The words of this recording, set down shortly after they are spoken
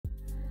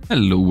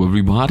Hello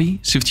everybody,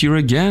 Sifd here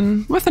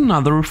again with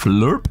another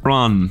FLERP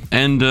run.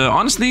 And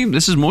honestly,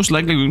 this is most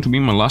likely going to be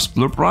my last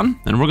FLERP run.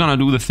 And we're gonna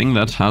do the thing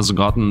that has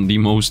gotten the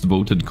most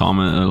voted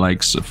comment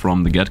likes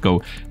from the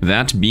get-go.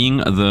 That being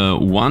the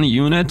one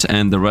unit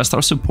and the rest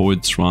are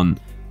supports run.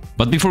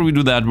 But before we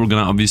do that, we're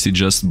gonna obviously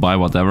just buy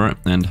whatever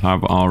and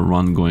have our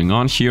run going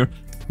on here.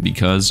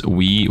 Because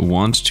we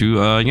want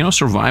to, you know,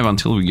 survive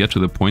until we get to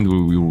the point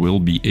where we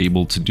will be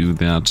able to do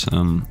that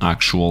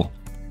actual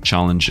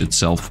challenge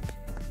itself.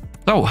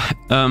 So,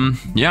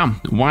 yeah,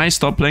 why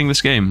stop playing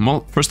this game?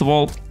 Well, first of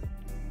all,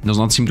 it does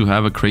not seem to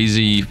have a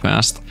crazy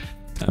fast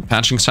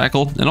patching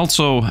cycle. And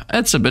also,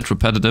 it's a bit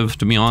repetitive,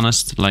 to be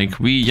honest. Like,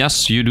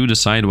 yes, you do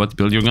decide what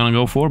build you're gonna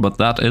go for, but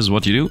that is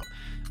what you do.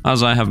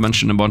 As I have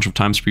mentioned a bunch of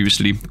times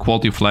previously,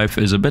 quality of life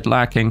is a bit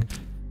lacking.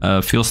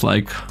 It feels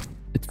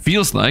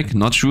like,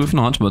 not sure if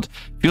not, but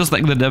feels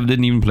like the dev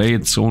didn't even play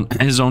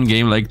his own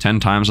game like 10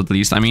 times at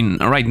least. I mean,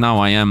 right now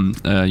I am,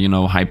 you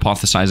know,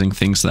 hypothesizing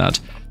things that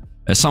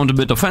sound a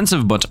bit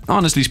offensive, but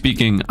honestly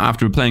speaking,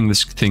 after playing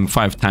this thing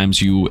 5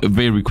 times, you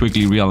very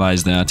quickly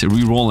realize that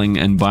re-rolling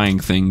and buying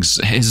things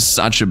is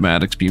such a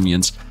bad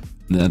experience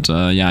that,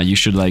 yeah, you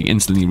should like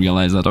instantly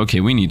realize that,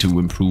 okay, we need to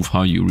improve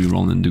how you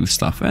re-roll and do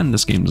stuff, and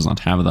this game does not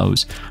have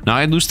those. Now,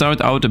 I do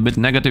start out a bit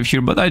negative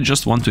here, but I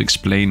just want to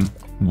explain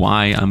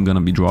why I'm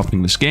gonna be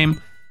dropping this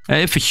game.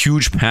 If a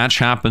huge patch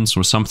happens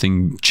or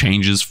something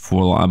changes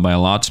by a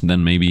lot,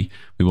 then maybe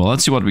we will.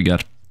 Let's see what we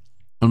get.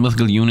 All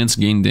mythical units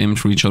gain damage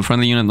for each other.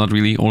 Friendly unit, not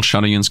really. All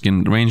shadow units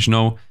gain range,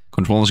 no.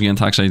 Controllers gain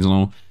attack size,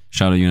 no.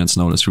 Shadow units,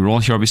 no. Let's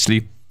reroll here,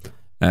 obviously.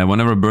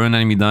 Whenever a burn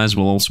enemy dies,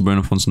 we'll also burn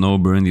if once, no.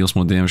 Burn deals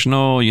more damage,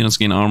 no. Units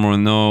gain armor,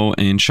 no.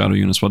 And shadow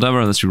units,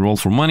 whatever. Let's reroll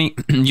for money.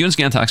 Units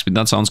gain attack speed,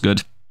 that sounds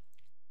good.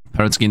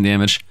 Parrots gain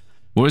damage.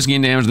 Warriors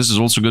gain damage, this is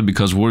also good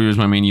because Warrior is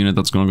my main unit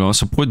that's gonna go.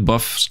 Support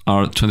buffs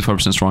are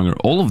 25% stronger.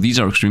 All of these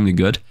are extremely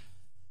good.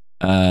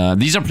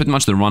 These are pretty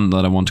much the run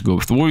that I want to go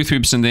with. The Warrior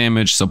 3%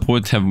 damage,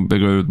 support have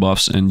bigger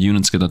buffs, and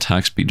units get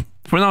attack speed.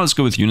 For now, let's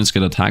go with units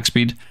get attack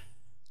speed.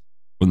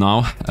 For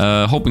now,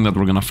 hoping that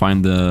we're gonna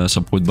find the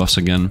support buffs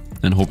again,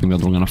 and hoping that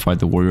we're gonna fight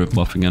the Warrior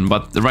buff again.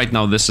 But right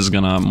now, this is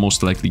gonna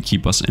most likely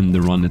keep us in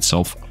the run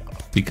itself.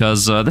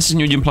 Because this is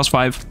New Gen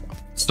 +5,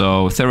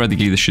 so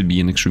theoretically this should be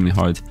an extremely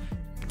hard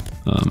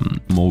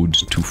mode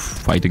to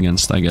fight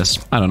against, I guess.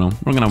 I don't know.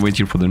 We're gonna wait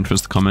here for the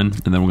interest to come in,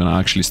 and then we're gonna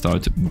actually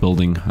start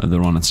building the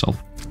run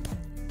itself.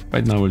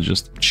 Right now we're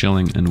just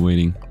chilling and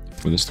waiting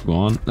for this to go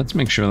on. Let's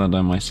make sure that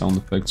my sound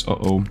effects,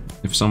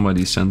 if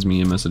somebody sends me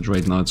a message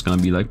right now, it's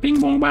gonna be like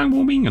ping, bong, bang,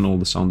 boom, bing, and all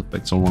the sound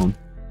effects are on.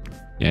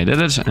 Yeah, I did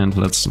it, and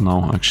let's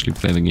now actually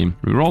play the game.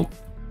 Reroll.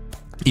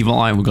 Evil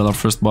Eye, we got our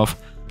first buff.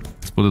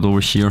 Let's put it over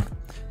here.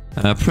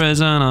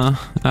 Prisoner.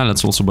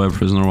 Let's also buy a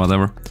prisoner or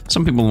whatever.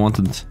 Some people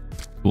wanted to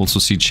also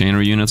see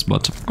chainer units,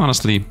 but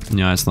honestly,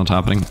 yeah, it's not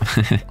happening.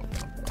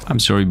 I'm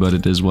sorry, but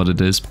it is what it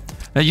is.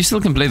 You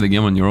still can play the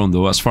game on your own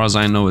though. As far as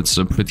I know, it's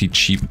a pretty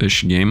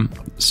cheap-ish game,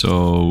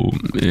 so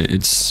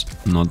it's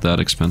not that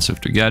expensive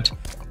to get.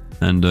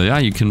 And yeah,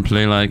 you can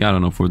play like, I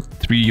don't know, for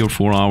 3 or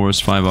 4 hours,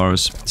 5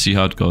 hours, see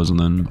how it goes, and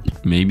then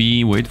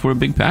maybe wait for a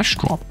big patch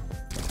drop.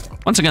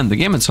 Once again, the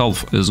game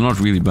itself is not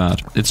really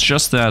bad. It's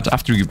just that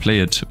after you play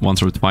it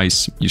once or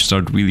twice, you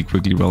start really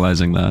quickly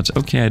realizing that,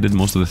 okay, I did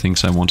most of the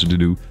things I wanted to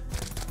do.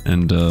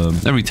 And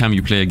every time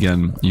you play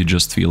again, you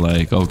just feel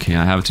like, okay,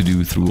 I have to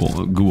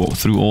go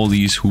through all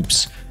these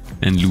hoops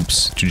and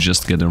loops to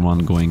just get a run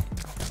going.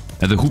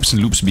 The hoops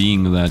and loops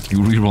being that you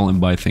reroll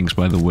and buy things,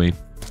 by the way.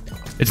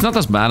 It's not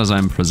as bad as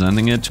I'm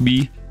presenting it to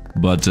be,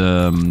 but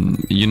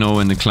you know,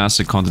 in the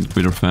classic content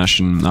creator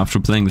fashion, after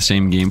playing the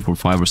same game for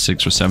 5 or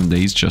 6 or 7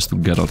 days just to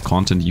get out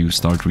content, you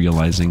start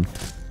realizing,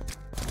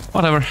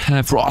 whatever,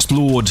 Frost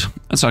Lord.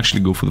 Let's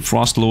actually go for the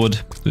Frost Lord,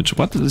 which,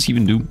 what does this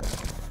even do?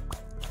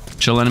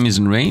 Chill enemies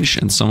in range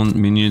and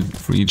summon minion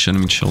for each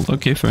enemy chilled.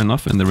 Okay, fair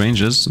enough. And the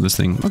range is this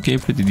thing. Okay,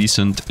 pretty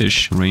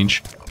decent-ish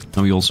range.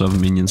 And we also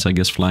have minions, I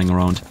guess, flying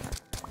around.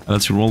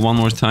 Let's roll one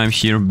more time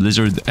here.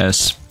 Blizzard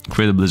S.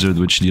 Create a blizzard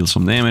which deals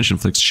some damage,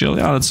 inflicts chill.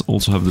 Yeah, let's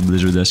also have the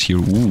Blizzard S here.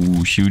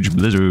 Ooh, huge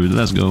blizzard.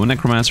 Let's go.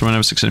 Necromancer,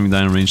 whenever 6 enemy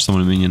die in range,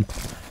 summon a minion.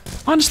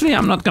 Honestly,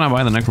 I'm not gonna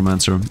buy the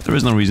Necromancer. There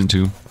is no reason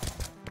to.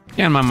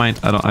 Yeah, in my mind,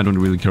 I don't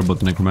really care about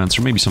the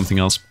Necromancer. Maybe something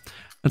else.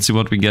 Let's see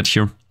what we get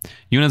here.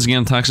 Units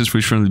gain attacks for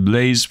each friendly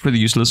blaze, pretty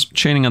useless.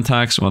 Chaining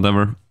attacks,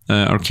 whatever.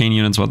 Arcane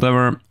units,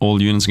 whatever.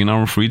 All units gain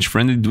armor for each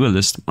friendly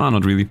duelist.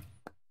 Not really.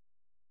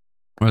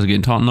 Whereas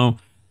gain taunt, no.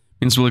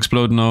 Minions will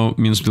explode, no.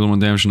 Minions deal more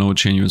damage, no.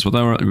 Chain units,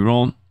 whatever.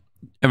 Reroll.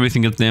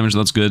 Everything gets damage,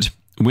 that's good.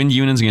 Wind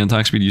units gain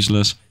attack speed,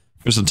 useless.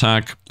 First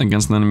attack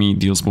against an enemy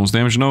deals bonus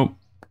damage, no.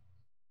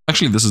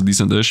 Actually, this is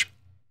decent-ish.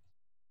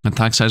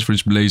 Attack size for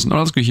each blaze. No,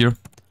 let's go here.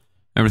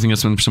 Everything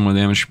gets 20% more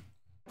damage.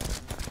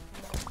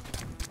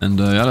 And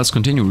yeah, let's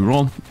continue. We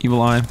roll.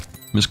 Evil Eye.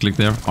 Misclick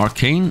there.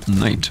 Arcane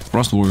Knight.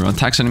 Frost Warrior.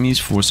 Attacks enemies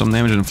for some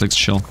damage and inflicts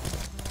chill.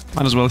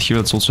 Might as well here.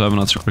 Let's also have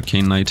another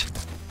Arcane Knight.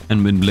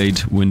 And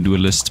Windblade. Wind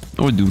Duelist.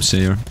 Or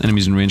Doomsayer.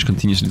 Enemies in range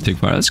continuously take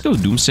fire. Let's go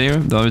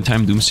Doomsayer. The other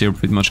time Doomsayer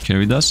pretty much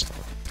carried us.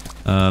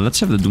 Let's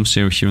have the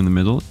Doomsayer here in the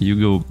middle. You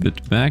go a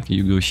bit back,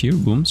 you go here,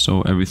 boom.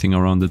 So everything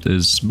around it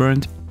is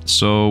burned.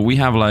 So we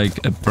have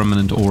like a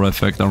permanent aura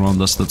effect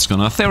around us that's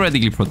gonna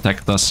theoretically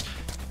protect us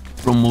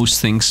from most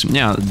things.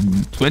 Yeah,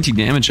 20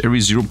 damage every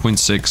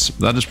 0.6.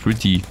 That is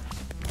pretty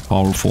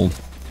powerful.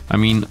 I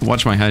mean,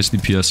 watch my highest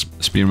DPS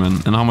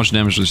Spearman. And how much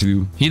damage does he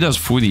do? He does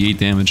 48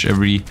 damage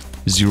every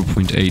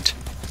 0.8.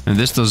 And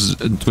this does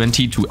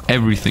 20 to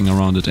everything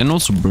around it. And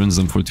also burns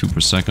them for 2 per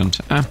second.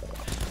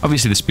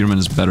 Obviously the Spearman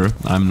is better.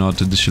 I'm not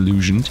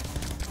disillusioned.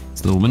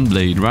 It's the Wind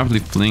Blade. Rapidly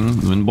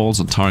fling wind balls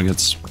at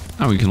targets.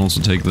 Oh, we can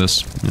also take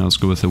this. Yeah, let's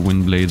go with the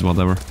Wind Blades,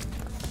 whatever.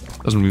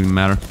 Doesn't really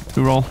matter.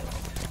 Reroll.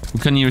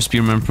 Buccaneer,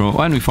 Spearman Pro.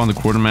 Oh, and we found the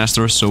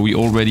Quartermaster, so we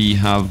already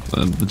have...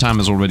 the time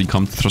has already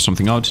come to throw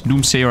something out.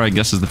 Doomsayer, I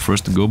guess, is the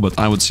first to go, but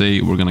I would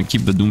say we're gonna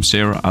keep the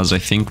Doomsayer, as I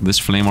think this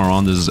Flame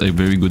around is a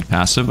very good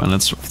passive, and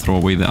let's throw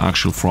away the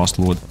actual Frost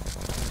Lord.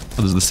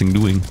 What is this thing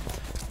doing?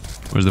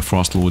 Where's the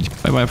Frost Lord?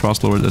 Bye-bye,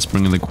 Frost Lord. Let's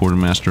bring in the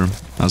Quartermaster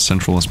as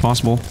central as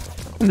possible.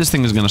 And this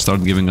thing is gonna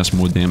start giving us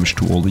more damage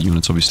to all the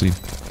units, obviously.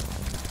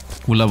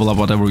 We'll level up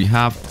whatever we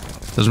have.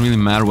 Doesn't really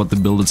matter what the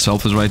build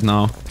itself is right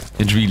now.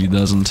 It really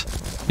doesn't.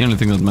 The only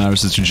thing that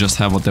matters is to just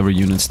have whatever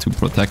units to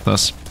protect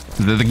us.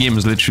 The game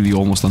is literally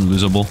almost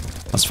unlosable,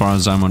 as far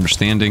as I'm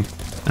understanding.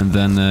 And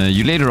then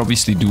you later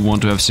obviously do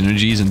want to have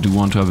synergies and do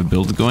want to have a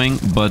build going.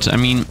 But I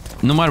mean,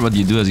 no matter what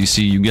you do, as you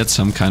see, you get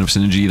some kind of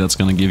synergy that's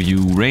gonna give you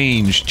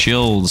range,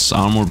 chills,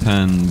 armor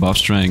pen, buff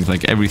strength.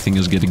 Like everything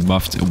is getting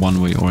buffed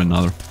one way or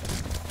another.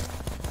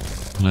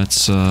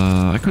 Let's...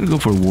 I could go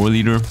for a war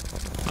leader.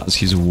 As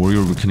he's a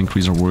warrior, we can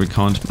increase our warrior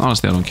count.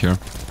 Honestly, I don't care.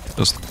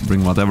 Just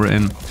bring whatever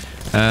in.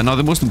 Now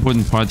the most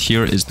important part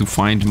here is to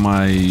find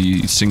my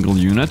single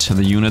unit,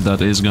 the unit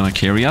that is gonna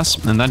carry us,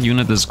 and that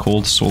unit is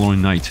called Solar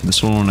Knight. The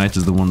Solar Knight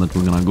is the one that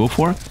we're gonna go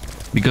for,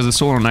 because the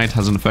Solar Knight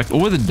has an effect,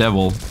 or the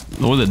Devil.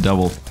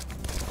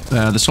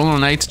 The Solar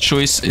Knight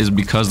choice is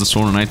because the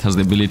Solar Knight has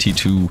the ability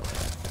to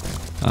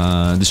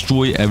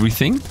destroy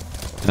everything.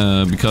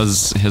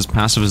 Because his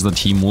passive is that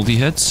he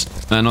multi-hits.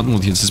 Not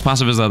multi-hits, his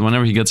passive is that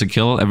whenever he gets a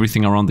kill,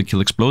 everything around the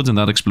kill explodes, and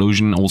that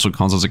explosion also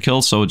counts as a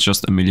kill, so it's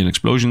just a million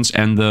explosions.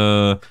 And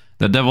the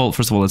Devil,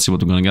 first of all, let's see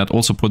what we're gonna get.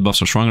 Also, support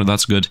buffs are stronger,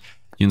 that's good.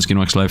 Unit skin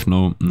max life,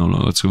 no,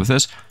 let's go with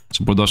this.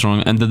 Support buffs are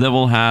stronger. And the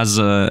Devil has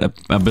a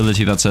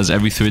ability that says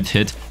every third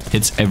hit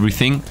hits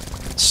everything.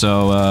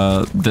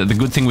 So, the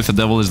good thing with the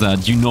Devil is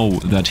that you know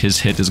that his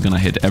hit is gonna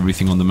hit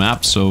everything on the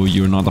map, so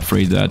you're not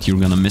afraid that you're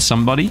gonna miss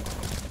somebody.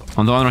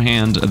 On the other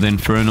hand, the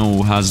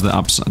Inferno has the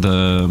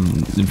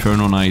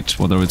Inferno Knight,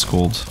 whatever it's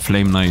called,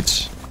 Flame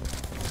Knight.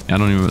 I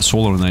don't even...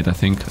 Solar Knight, I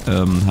think,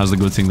 has the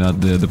good thing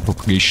that the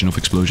propagation of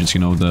explosions, you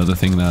know, the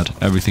thing that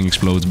everything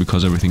explodes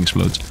because everything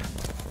explodes.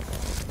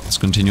 Let's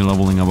continue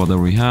leveling up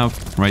whatever we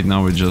have. Right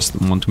now, we just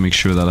want to make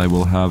sure that I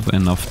will have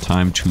enough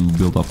time to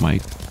build up my,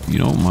 you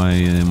know,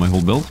 my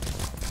whole build.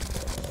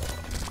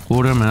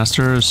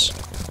 Quartermasters.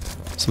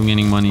 Still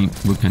gaining money.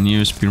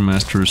 Buccaneers,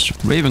 Spearmasters.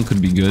 Raven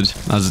could be good,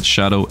 as it's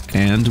Shadow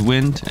and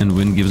Wind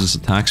gives us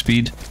attack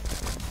speed.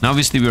 Now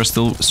obviously we are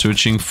still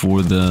searching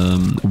for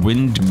the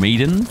Wind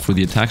Maiden for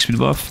the attack speed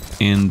buff,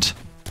 and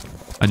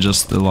I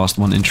just lost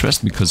one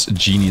interest because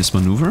Genius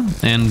Maneuver.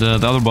 And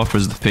the other buff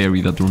is the Fairy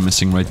that we're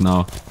missing right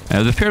now.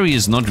 The Fairy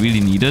is not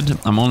really needed.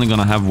 I'm only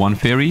gonna have one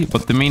Fairy,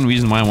 but the main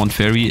reason why I want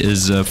Fairy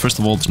is first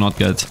of all to not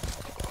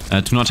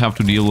have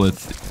to deal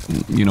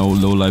with, you know,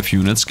 low life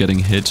units getting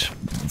hit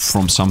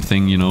from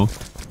something, you know.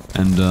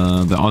 And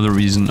the other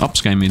reason... Oh,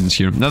 Sky Maiden's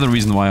here. The other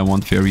reason why I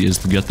want Fairy is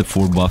to get the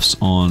 4 buffs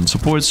on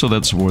support, so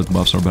that support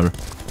buffs are better.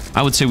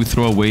 I would say we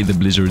throw away the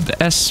Blizzard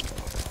S,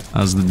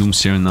 as the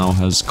Doomsayer now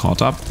has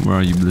caught up. Where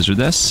are you, Blizzard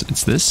S?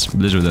 It's this.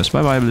 Blizzard S.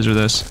 Bye-bye, Blizzard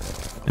S.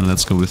 And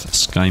let's go with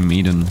Sky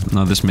Maiden.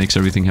 Now this makes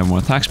everything have more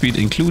attack speed,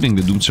 including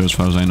the Doomsayer as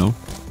far as I know.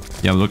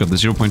 Yeah, look at the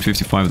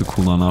 0.55, the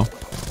cooldown now.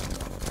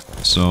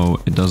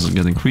 So it does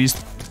get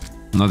increased.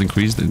 Not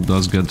increased, it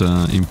does get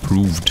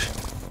improved.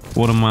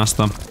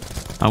 Quartermaster.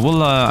 I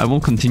will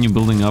continue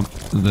building up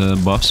the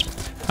buffs.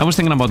 I was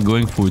thinking about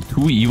going for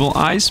 2 Evil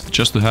Eyes,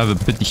 just to have a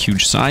pretty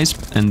huge size,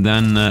 and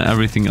then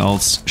everything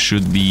else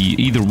should be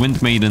either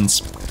Wind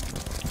Maidens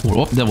or...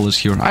 Oh, Devil is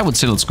here. I would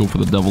say let's go for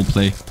the Devil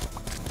play.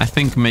 I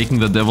think making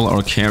the Devil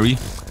our carry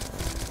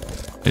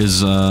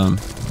is a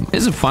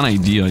fun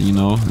idea, you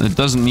know. It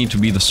doesn't need to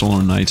be the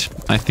Solar Knight.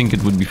 I think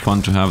it would be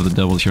fun to have the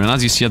Devil here. And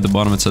as you see at the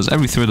bottom, it says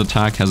every third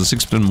attack has a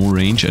 6% more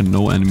range and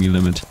no enemy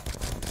limit.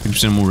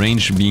 6% more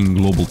range being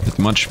global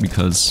pretty much,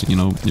 because, you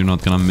know, you're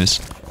not gonna miss.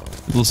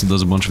 It also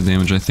does a bunch of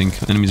damage, I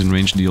think. Enemies in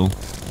range deal.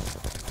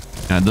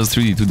 Yeah, it does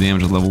 3d2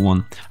 damage at level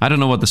 1. I don't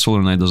know what the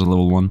Solar Knight does at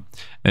level 1.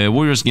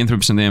 Warriors gain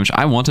 3% damage.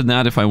 I wanted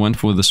that if I went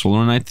for the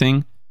Solar Knight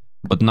thing,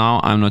 but now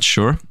I'm not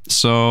sure.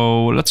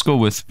 So let's go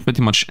with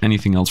pretty much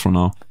anything else for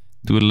now.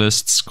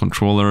 Duelists,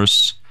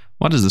 controllers.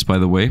 What is this, by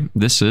the way?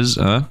 This is,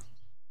 I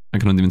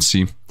cannot even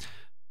see.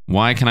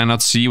 Why can I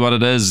not see what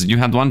it is? You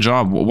had one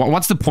job.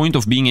 What's the point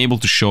of being able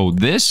to show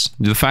this?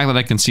 The fact that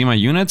I can see my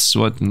units?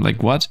 What?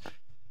 Like what?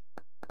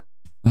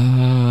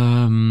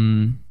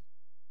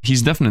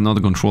 He's definitely not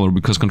a controller,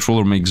 because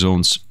controller makes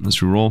zones. Let's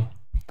reroll.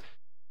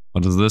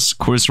 What is this?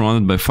 Core is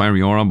surrounded by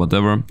fiery aura,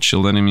 whatever.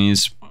 Shield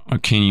enemies,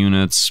 arcane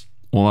units.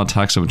 All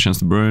attacks have a chance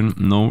to burn.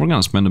 No, we're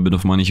gonna spend a bit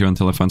of money here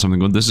until I find something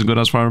good. This is good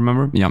as far as I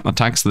remember. Yeah,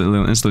 attacks that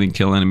will instantly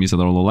kill enemies that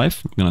are low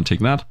life. We're gonna take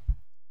that.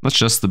 That's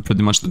just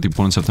pretty much the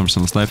opponents have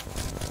 10% less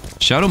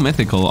life. Shadow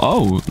Mythical.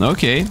 Oh,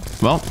 okay.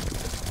 Well,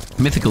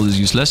 Mythical is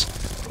useless.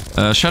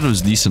 Shadow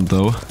is decent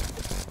though,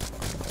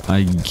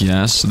 I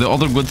guess. The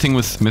other good thing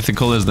with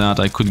Mythical is that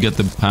I could get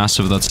the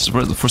passive that's...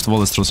 First of all,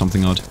 let's throw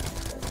something out.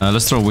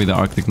 Let's throw away the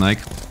Arctic Knight.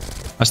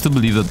 I still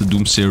believe that the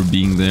Doomsayer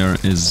being there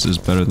is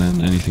better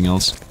than anything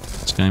else.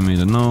 Sky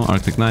Maiden, no.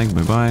 Arctic Knight,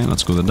 bye-bye.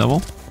 Let's go the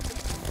Devil.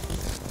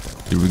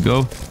 Here we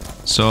go.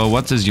 So,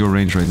 what is your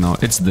range right now?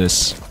 It's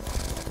this.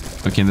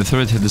 Okay, the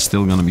third hit is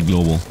still gonna be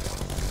global.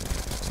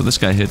 So this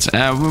guy hits.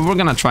 We're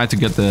gonna try to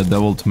get the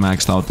Devil to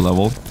maxed out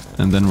level,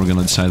 and then we're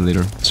gonna decide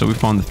later. So we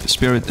found the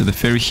Spirit, the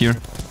Fairy here.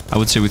 I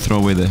would say we throw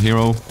away the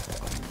Hero.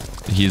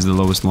 He's the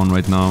lowest one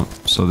right now.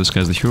 So this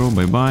guy's the Hero,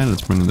 bye-bye.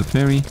 Let's bring in the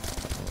Fairy.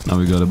 Now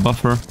we got a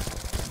Buffer.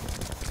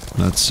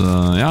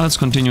 Let's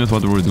continue with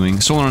what we're doing.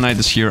 Solar Knight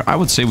is here. I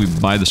would say we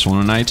buy the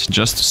Solar Knight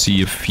just to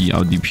see if he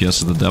out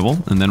DPSs the Devil,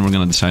 and then we're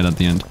gonna decide at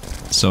the end.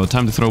 So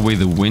time to throw away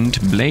the Wind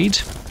Blade.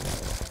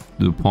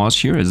 Do a pause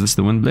here. Is this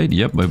the Wind Blade?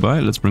 Yep, bye-bye.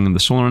 Let's bring in the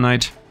Solar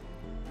Knight.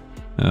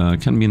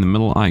 Can be in the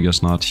middle. I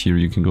guess not. Here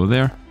you can go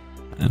there.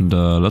 And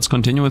let's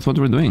continue with what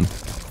we're doing.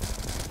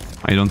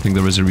 I don't think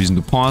there is a reason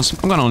to pause.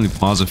 I'm gonna only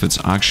pause if it's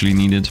actually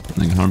needed,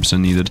 like 100%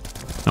 needed.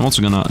 I'm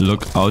also gonna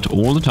look out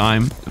all the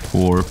time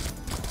for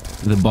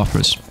the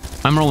buffers.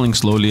 I'm rolling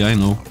slowly, I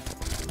know,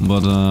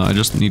 but I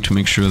just need to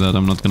make sure that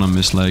I'm not gonna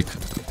miss like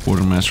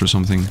Quartermaster or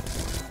something.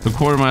 The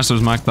Quartermaster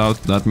is maxed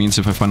out. That means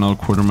if I find out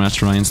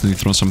Quartermaster, I instantly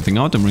throw something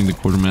out and bring the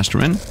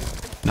Quartermaster in.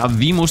 Now,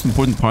 the most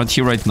important part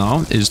here right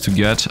now is to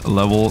get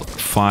level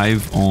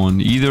 5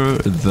 on either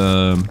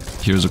the...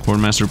 Here's a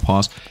Quartermaster,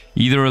 pause.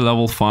 Either a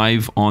level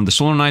 5 on the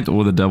Solar Knight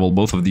or the Devil.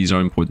 Both of these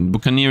are important.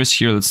 Buccaneer is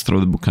here. Let's throw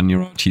the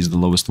Buccaneer out. He's the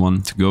lowest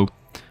one to go.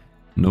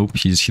 Nope,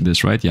 he's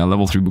this, right? Yeah,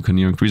 level 3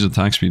 Buccaneer. Increase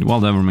attack speed.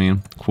 Whatever,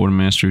 man.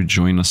 Quartermaster,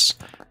 join us.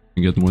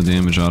 You get more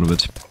damage out of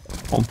it.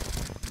 Well,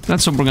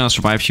 let's hope we're gonna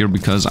survive here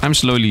because I'm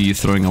slowly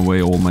throwing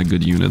away all my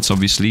good units,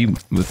 obviously,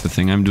 with the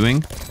thing I'm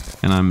doing.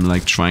 And I'm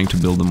like trying to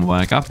build them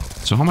back up.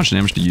 So how much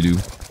damage did you do?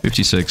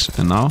 56.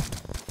 And now?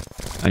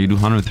 You do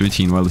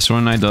 113, while the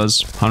Solar Knight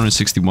does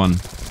 161.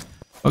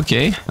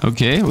 Okay,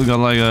 okay, we got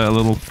like a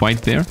little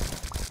fight there.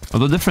 Well,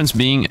 the difference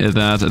being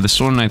that the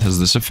Solar Knight has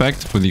this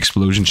effect for the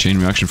explosion chain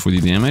reaction for the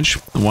damage,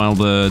 while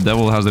the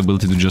Devil has the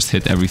ability to just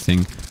hit everything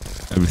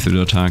every third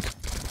attack.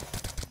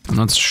 I'm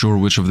not sure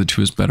which of the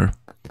two is better.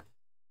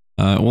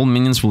 All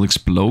minions will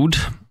explode.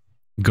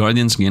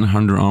 Guardians gain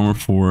 100 armor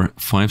for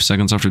 5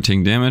 seconds after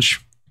taking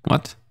damage.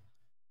 What?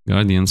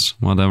 Guardians,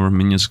 whatever.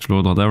 Minions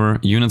explode, whatever.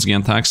 Units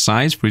gain attack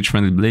size for each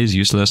friendly blaze,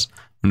 useless.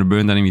 When a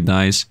burned enemy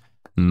dies,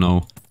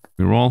 no.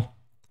 Reroll.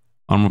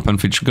 Armor pen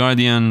for each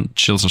Guardian.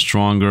 Chills are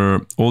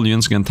stronger. All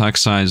units gain attack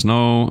size,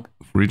 no.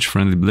 For each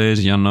friendly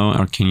blaze, yeah, no.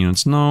 Arcane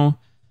units, no.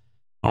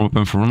 Armor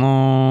pen for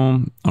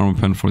no. Armor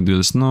pen for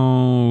this,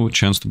 no.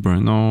 Chance to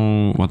burn,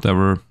 no.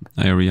 Whatever.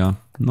 Area,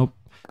 nope.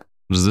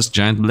 What is this?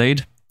 Giant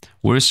blade?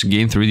 Where's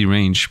gain 3D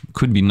range?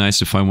 Could be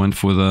nice if I went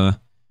for the...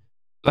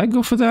 Did I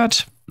go for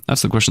that?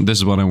 That's the question. This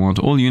is what I want.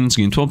 All units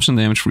gain 12%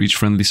 damage for each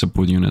friendly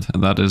support unit.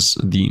 And that is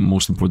the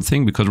most important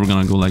thing because we're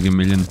gonna go like a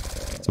million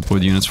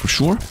support units for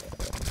sure.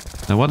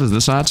 Now what is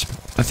this at?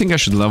 I think I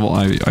should level...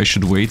 I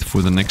should wait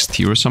for the next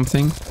tier or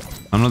something.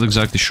 I'm not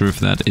exactly sure if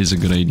that is a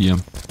good idea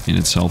in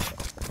itself.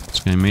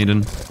 Sky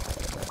Maiden.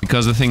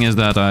 Because the thing is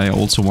that I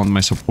also want my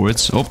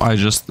supports. Oh, I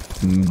just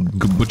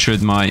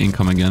butchered my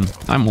income again.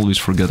 I'm always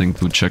forgetting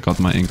to check out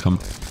my income.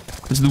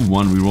 Let's do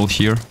one reroll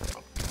here.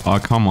 Oh,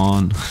 come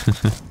on.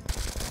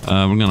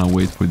 We're gonna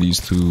wait for these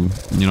to...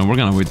 You know, we're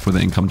gonna wait for the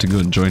income to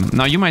go join.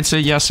 Now, you might say,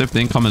 yes, if the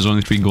income is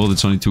only 3 gold,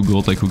 it's only 2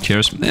 gold, like, who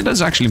cares? It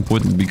is actually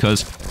important,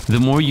 because the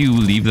more you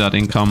leave that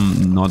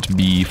income not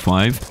be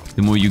 5,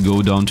 the more you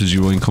go down to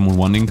 0 income or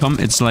 1 income,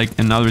 it's like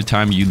another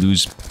time you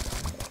lose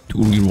 2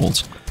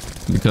 rerolls.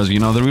 Because, you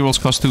know, the rerolls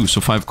cost 2,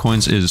 so 5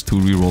 coins is 2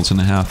 rerolls and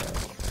a half.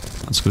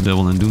 Let's go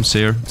Devil and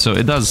Doomsayer. So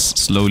it does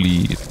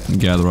slowly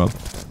gather up.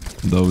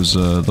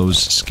 Those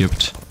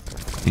skipped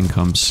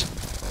incomes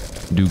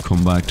do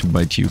come back to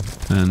bite you.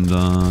 And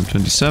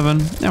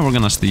 27, yeah, we're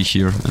gonna stay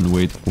here and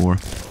wait for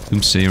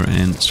Doomsayer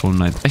and Solar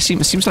Knight. It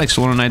seems like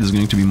Solar Knight is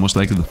going to be most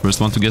likely the first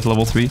one to get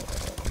level 3.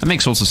 That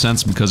makes also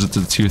sense because it's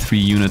a tier 3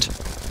 unit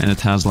and it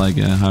has like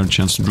a higher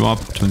chance to drop,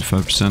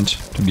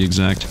 25% to be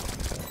exact.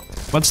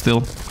 But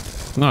still,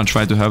 I'm gonna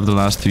try to have the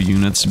last 2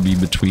 units be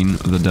between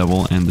the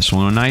Devil and the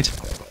Solar Knight.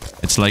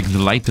 It's like the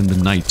light and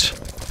the night.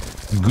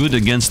 Good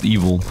against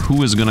evil.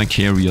 Who is gonna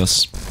carry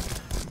us?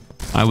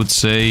 I would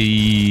say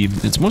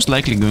it's most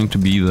likely going to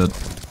be the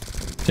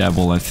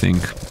Devil, I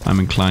think. I'm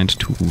inclined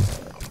to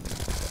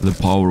the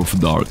power of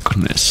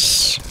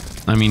darkness.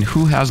 I mean,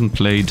 who hasn't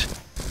played...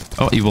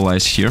 Oh, Evil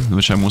Eye's here,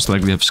 which I most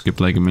likely have skipped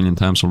like a million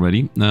times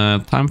already.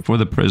 Time for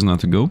the Prisoner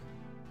to go.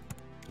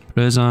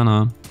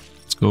 Prisoner.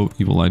 Let's go,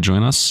 Evil Eye,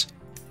 join us.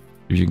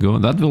 Here you go.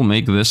 That will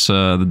make this,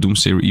 the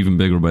Doomsayer, even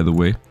bigger, by the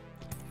way.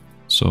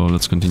 So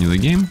let's continue the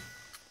game.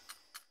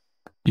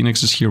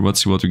 Phoenix is here.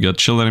 Let's see what we get.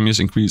 Chill enemies,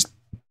 increased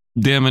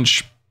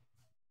damage.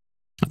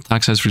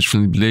 Attack size for each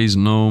friendly blaze,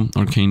 no.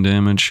 Arcane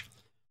damage.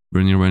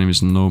 Burn nearby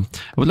enemies, no.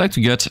 I would like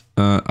to get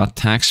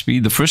attack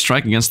speed. The first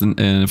strike against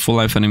a full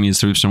life enemy is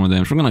 30% more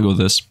damage. We're gonna go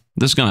this.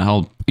 This is gonna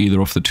help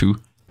either of the two.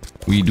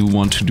 We do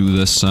want to do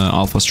this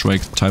alpha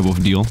strike type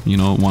of deal. You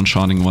know,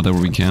 one-shotting whatever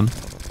we can.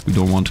 We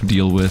don't want to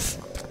deal with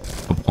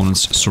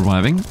opponents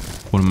surviving.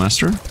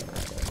 Quartermaster.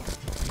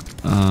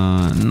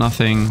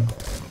 Nothing.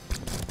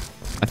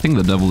 I think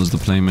the devil is the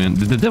play, man.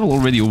 Did the devil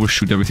already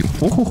overshoot everything?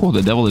 Oh,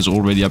 the devil is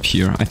already up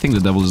here. I think the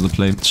devil is the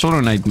play.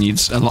 Solar Knight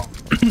needs a lot.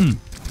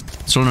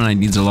 Solar Knight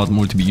needs a lot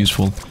more to be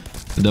useful.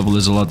 The devil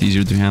is a lot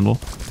easier to handle.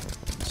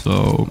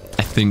 So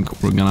I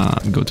think we're gonna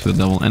go to the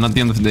devil. And at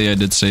the end of the day, I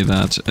did say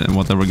that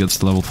whatever gets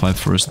to level 5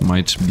 first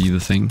might be the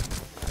thing.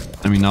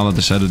 I mean, now that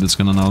I said it, it's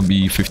gonna now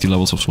be 50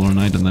 levels of Solar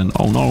Knight, and then,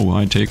 oh no,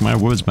 I take my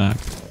words back.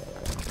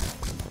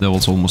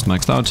 Devil's almost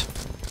maxed out.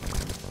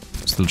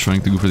 Still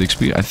trying to go for the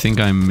XP. I think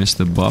I missed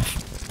the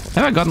buff.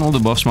 Have I gotten all the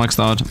buffs maxed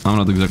out? I'm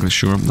not exactly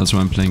sure. That's why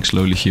I'm playing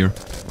slowly here.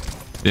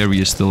 Fairy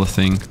is still a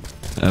thing.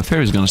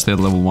 Fairy is gonna stay at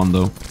level 1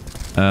 though.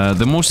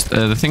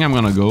 The thing I'm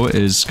gonna go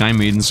is Sky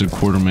Maidens or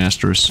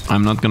Quartermasters.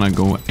 I'm not gonna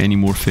go any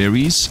more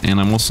fairies,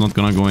 and I'm also not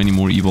gonna go any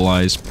more Evil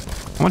Eyes.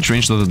 How much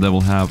range does the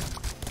devil have?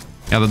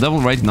 Yeah, the devil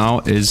right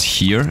now is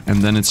here,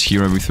 and then it's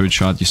here every third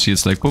shot. You see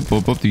it's like, boop,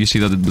 boop, boop. Do you see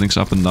that it blinks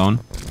up and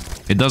down?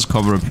 It does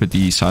cover a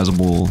pretty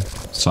sizable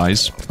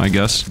size, I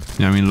guess.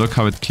 Yeah, I mean, look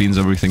how it cleans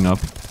everything up.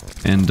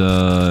 And,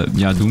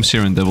 yeah,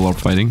 Doomsayer and Devil are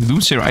fighting.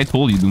 Doomsayer, I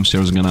told you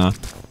Doomsayer is gonna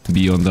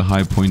be on the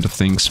high point of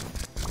things.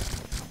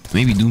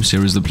 Maybe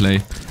Doomsayer is the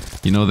play.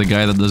 You know, the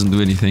guy that doesn't do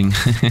anything.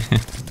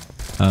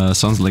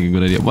 Sounds like a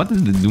good idea. What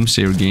did the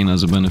Doomsayer gain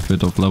as a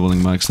benefit of leveling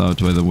maxed out,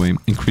 by the way?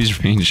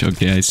 Increased range,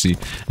 okay, I see.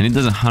 And it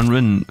does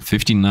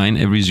 159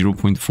 every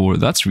 0.4.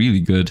 That's really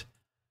good.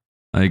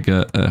 Like,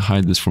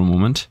 hide this for a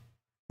moment.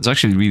 It's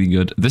actually really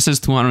good. This is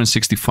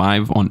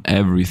 265 on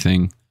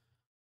everything.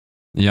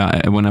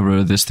 Yeah,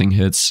 whenever this thing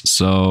hits.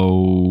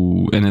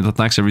 So, and it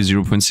attacks every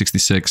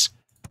 0.66.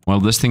 While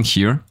this thing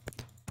here,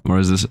 where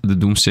is this? The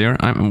Doomsayer.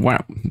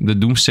 Wow, the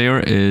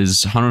Doomsayer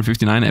is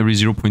 159 every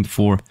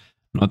 0.4,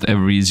 not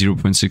every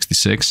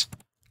 0.66.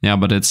 Yeah,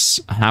 but it's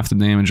half the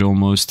damage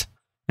almost,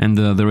 and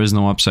there is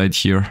no upside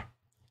here.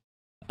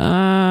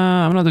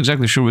 I'm not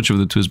exactly sure which of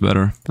the two is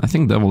better. I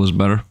think Devil is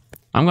better.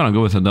 I'm gonna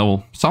go with the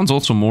Devil. Sounds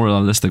also more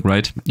realistic,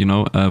 right? You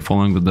know,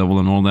 following the Devil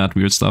and all that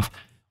weird stuff.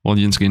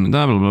 Audience gain,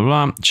 blah blah blah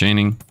blah.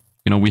 Chaining.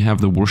 You know, we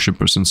have the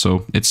worshippers, and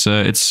so this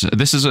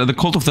is the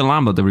cult of the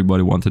lamb that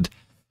everybody wanted.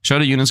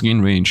 Shadow units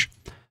gain range.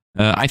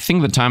 I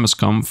think the time has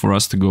come for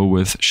us to go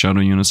with shadow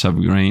units have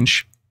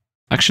range.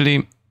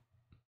 Actually,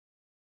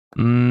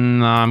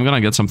 nah, I'm gonna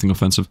get something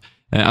offensive.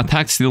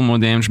 Attack steal more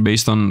damage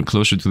based on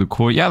closer to the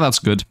core. Yeah, that's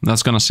good.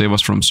 That's gonna save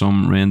us from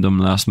some random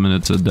last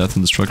minute death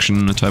and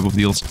destruction type of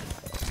deals.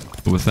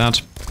 Go with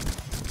that.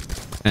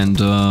 And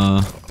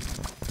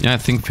yeah, I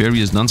think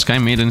Fairy is done. Sky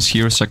Maiden's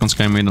here. Second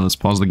Sky Maiden. Let's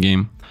pause the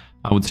game.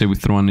 I would say we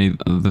throw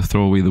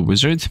away the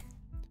wizard.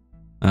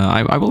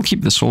 I will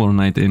keep the Solar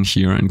Knight in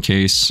here in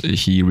case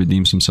he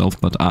redeems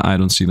himself, but I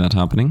don't see that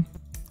happening.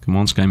 Come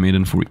on, Sky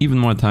Maiden, for even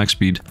more attack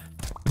speed,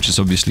 which is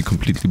obviously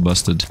completely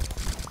busted.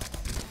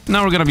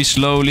 Now we're gonna be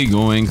slowly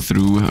going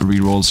through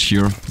rerolls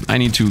here. I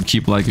need to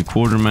keep like a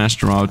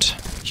Quartermaster out.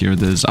 Here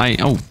it is.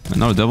 Oh,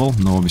 another Devil?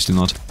 No, obviously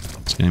not.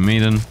 Sky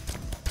Maiden,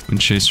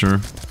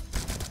 Windchaser.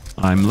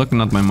 I'm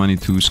looking at my money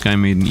too. Sky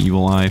Maiden,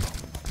 Evil Eye,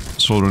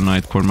 Solar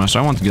Knight, Quartermaster.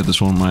 I want to get the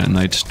Solar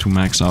Knight to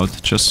max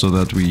out, just so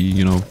that we,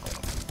 you know,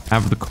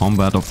 have the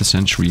combat of the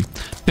century.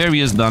 Fairy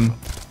is done.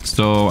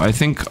 So I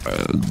think,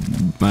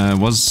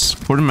 was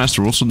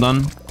Quartermaster also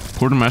done?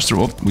 Quartermaster,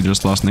 oh, we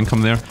just lost an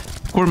income there.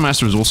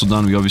 Quartermaster is also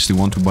done. We obviously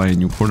want to buy a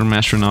new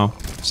Quartermaster now,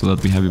 so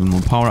that we have even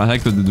more power. I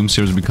like that the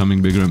Doomsayer is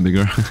becoming bigger and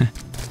bigger.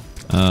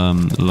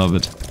 Love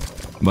it.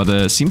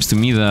 But seems to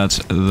me that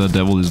the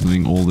Devil is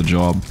doing all the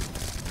job.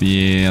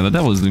 Yeah, the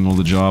Devil is doing all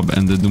the job,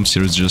 and the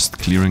Doomsayer is just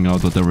clearing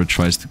out whatever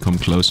tries to come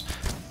close.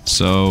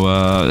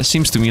 So, it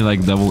seems to me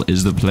like Devil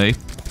is the play.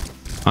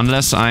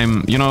 Unless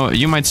I'm, you know,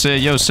 you might say,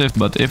 yo, Sifd,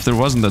 but if there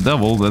wasn't the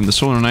Devil, then the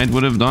Solar Knight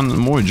would have done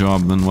more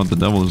job than what the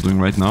Devil is doing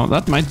right now.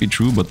 That might be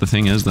true, but the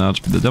thing is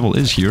that the Devil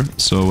is here,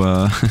 so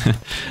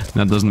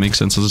that doesn't make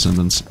sense as a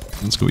sentence.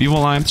 Let's go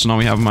Evil Eye. So now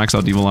we have maxed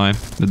out Evil Eye.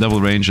 The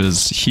Devil range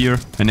is here,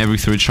 and every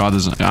third shot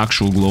is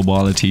actual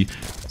globality,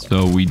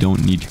 so we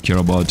don't need to care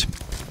about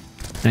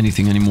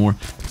anything anymore.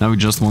 Now we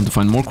just want to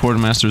find more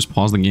Quartermasters,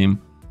 pause the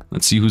game.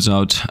 Let's see who's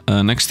out.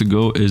 Next to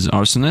go is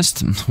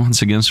Arsonist.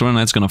 Once again, Solar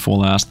Knight's gonna fall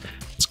last.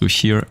 Let's go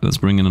here. Let's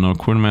bring in another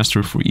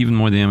Quartermaster for even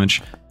more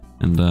damage.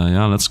 And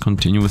yeah, let's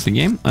continue with the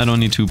game. I don't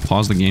need to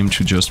pause the game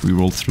to just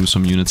reroll through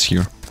some units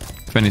here.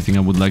 If anything, I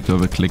would like to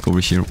have a click over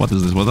here. What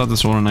is this? Was that the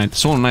Solar Knight?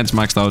 Solar Knight's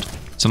maxed out.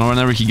 So now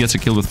whenever he gets a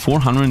kill with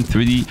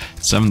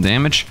 437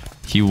 damage,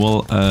 he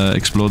will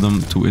explode them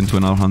into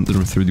another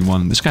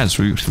 131. This guy is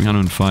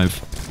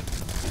 305.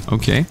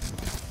 Okay.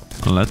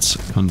 Let's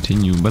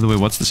continue. By the way,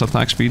 what's this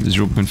attack speed?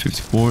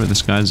 0.54.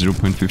 This guy is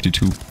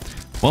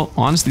 0.52. Well,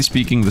 honestly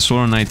speaking, the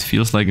Solar Knight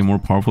feels like a more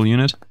powerful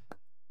unit.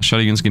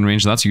 Shadow units gain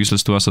range, that's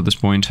useless to us at this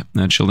point.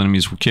 Shield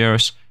enemies, who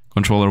cares?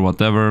 Controller,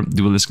 whatever.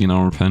 Duelist gain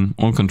armor pen.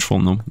 All control,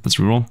 no. Let's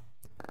reroll.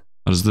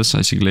 What is this?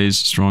 Icy Glaze,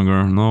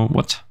 stronger. No,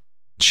 what?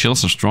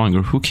 Chills are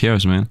stronger. Who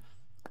cares, man?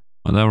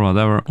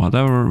 Whatever.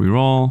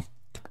 Reroll.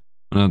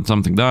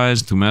 Something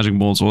dies. 2 magic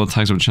bolts. All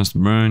attacks have a chance to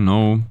burn.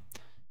 No.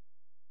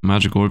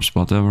 Magic orbs,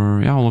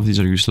 whatever. Yeah, all of these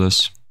are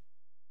useless.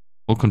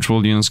 All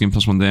controlled units gain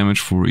 +1 damage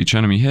for each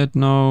enemy hit.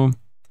 No.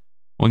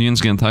 All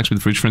units gain attack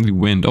speed for each friendly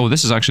wind. Oh,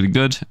 this is actually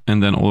good.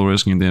 And then all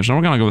risk gain damage. Now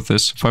we're gonna go with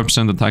this.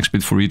 5% attack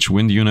speed for each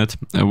wind unit.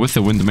 With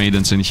the wind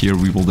maidens in here,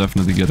 we will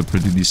definitely get a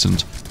pretty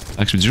decent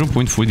attack speed.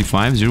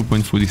 0.45,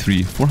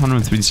 0.43,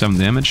 437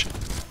 damage.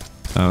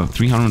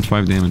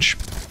 305 damage.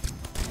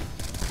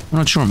 I'm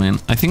not sure, man.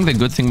 I think the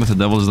good thing with the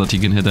devil is that he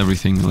can hit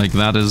everything. Like,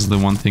 that is the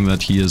one thing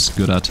that he is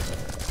good at.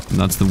 And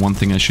that's the one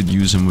thing I should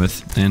use him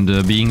with. And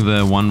being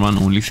the 1/1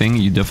 only thing,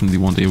 you definitely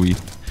want AoE.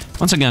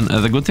 Once again,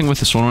 the good thing with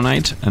the Solar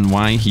Knight and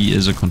why he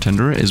is a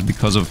contender is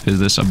because of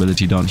this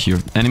ability down here.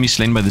 Enemies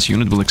slain by this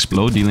unit will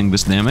explode, dealing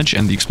this damage,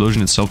 and the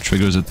explosion itself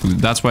triggers it.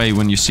 That's why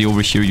when you see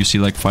over here, you see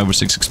like 5 or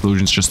 6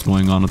 explosions just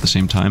going on at the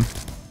same time.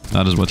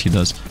 That is what he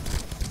does.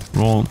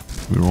 Roll,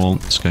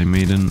 reroll, Sky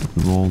Maiden,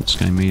 roll,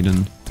 Sky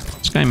Maiden,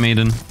 Sky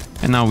Maiden.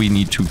 And now we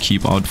need to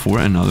keep out for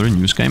another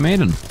new Sky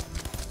Maiden,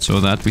 so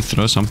that we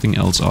throw something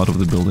else out of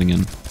the building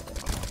in.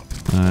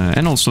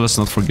 And also, let's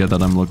not forget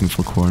that I'm looking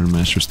for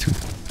Quartermasters too.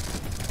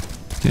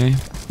 Okay,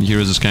 here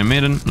is a Sky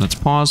Maiden. Let's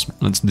pause.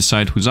 Let's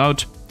decide who's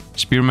out.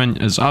 Spearman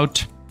is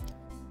out.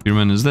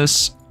 Spearman is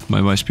this.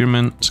 Bye-bye,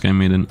 Spearman. Sky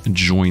Maiden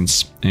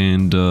joins.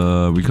 And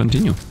we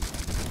continue.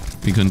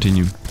 We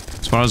continue.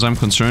 As far as I'm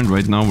concerned,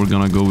 right now we're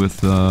gonna go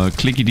with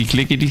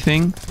clickety-clickety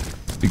thing.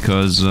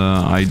 Because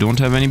I don't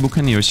have any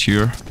Buccaneers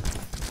here.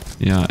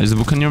 Yeah, is the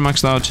Buccaneer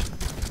maxed out?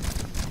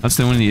 That's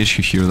the only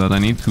issue here, that I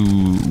need to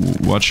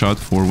watch out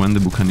for when the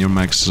Buccaneer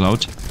maxes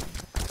out.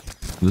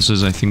 This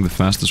is, I think, the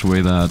fastest way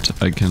that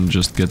I can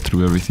just get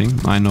through everything.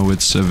 I know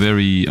it's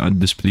very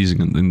displeasing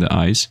in the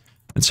eyes.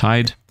 Let's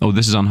hide. Oh,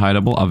 this is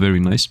unhideable. Ah, very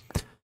nice.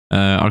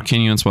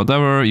 Arcane units,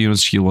 whatever.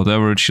 Units heal,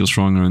 whatever. Shield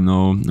stronger,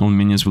 no. All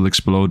minions will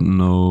explode,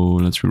 no.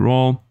 Let's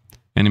reroll.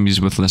 Enemies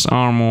with less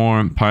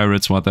armor.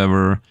 Pirates,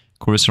 whatever.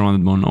 Chorus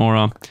surrounded by an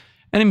aura.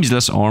 Enemies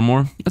less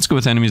armor. Let's go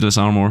with enemies less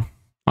armor.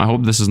 I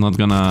hope this is not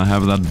gonna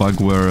have that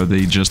bug where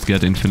they just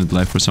get infinite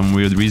life for some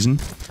weird reason.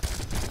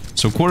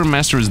 So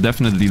Quartermaster is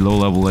definitely low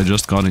level. I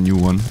just got a new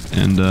one.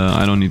 And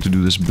I don't need to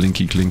do this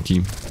blinky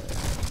clinky.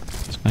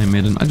 Sky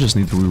Maiden. I just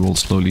need to reroll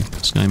slowly.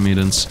 Sky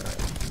Maidens.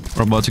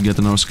 We're about to get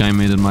another Sky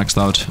Maiden maxed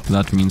out.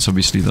 That means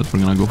obviously that we're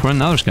gonna go for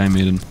another Sky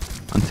Maiden.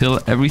 Until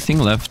everything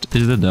left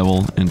is the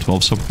devil and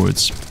 12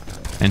 supports.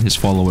 And his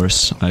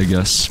followers, I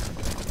guess.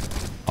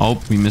 Oh,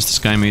 we missed the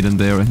Sky Maiden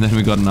there, and then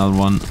we got another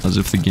one, as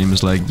if the game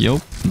is like, yo,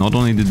 not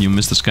only did you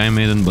miss the Sky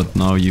Maiden, but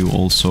now you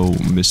also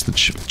missed the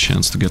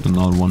chance to get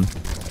another one.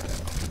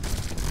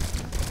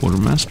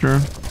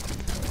 Quartermaster.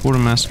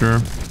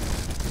 Quartermaster.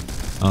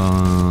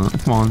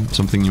 Come on,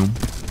 something new.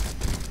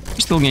 We're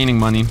still gaining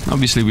money.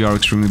 Obviously, we are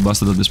extremely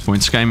busted at this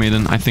point. Sky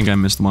Maiden, I think I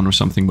missed one or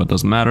something, but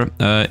doesn't matter.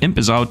 Imp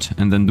is out,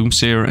 and then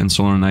Doomsayer and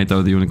Solar Knight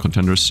are the only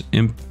contenders.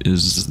 Imp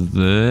is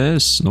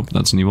this. Nope,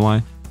 that's an Evil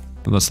Eye.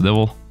 Oh, that's the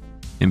devil.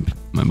 Imp.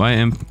 Bye-bye,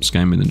 Imp.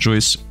 Sky Maiden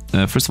joins.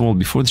 First of all,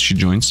 before she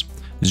joins,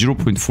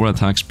 0.4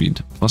 attack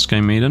speed plus Sky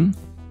Maiden.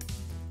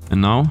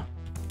 And now,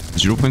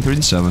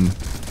 0.37.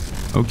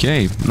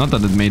 Okay, not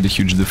that it made a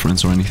huge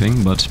difference or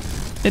anything, but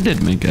it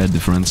did make a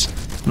difference.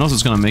 And also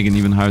it's gonna make an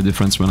even higher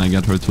difference when I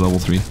get her to level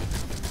 3.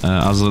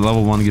 As the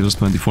level 1 gives us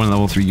 24 and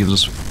level 3 gives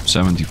us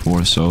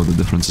 74, so the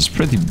difference is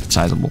pretty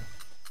sizable.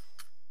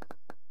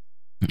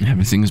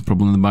 Everything is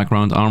probably in the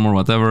background, armor,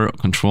 whatever,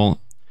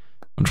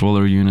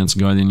 controller units,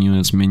 guardian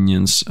units,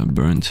 minions,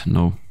 burnt,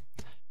 no.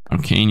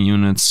 Arcane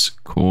units,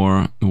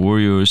 core,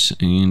 warriors,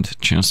 and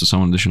chance to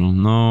summon additional,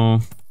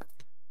 no.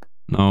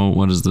 No,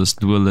 what is this?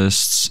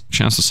 Duelists,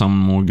 chance to summon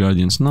more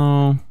guardians,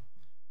 no.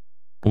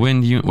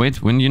 Wind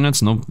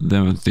units, nope,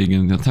 they're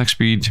taking the attack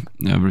speed,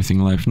 everything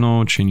life,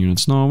 no. Chain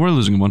units, no. We're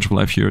losing a bunch of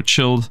life here.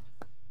 Chilled,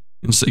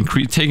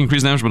 take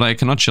increased damage, but I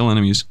cannot chill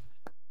enemies.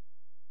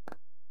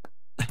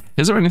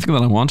 Is there anything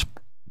that I want?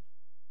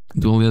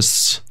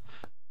 Duelists.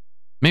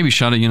 Maybe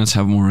shadow units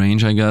have more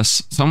range, I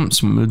guess. Some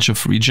smidge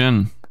of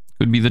regen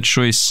could be the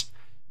choice.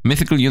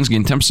 Mythical units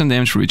gain 10%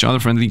 damage for each other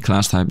friendly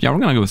class type. Yeah, we're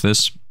gonna go with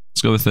this.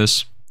 Let's go with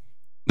this.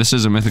 This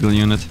is a mythical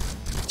unit.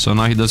 So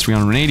now he does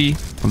 380,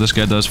 and this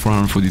guy does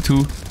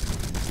 442.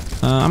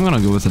 I'm gonna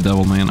go with the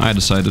devil, man. I've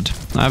decided.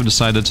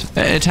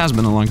 It has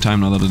been a long time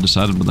now that I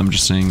decided, but I'm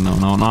just saying no.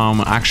 Now I'm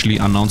actually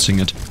announcing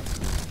it.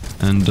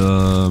 And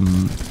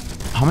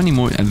how many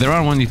more? There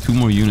are only 2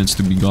 more units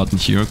to be gotten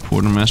here,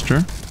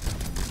 Quartermaster.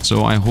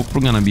 So I hope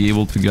we're gonna be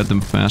able to get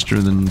them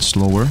faster than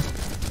slower.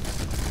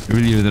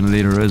 Earlier than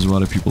later is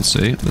what people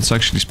say. Let's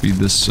actually speed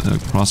this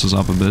process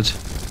up a bit.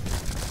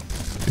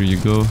 Here you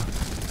go.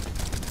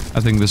 I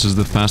think this is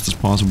the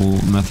fastest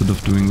possible method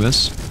of doing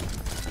this.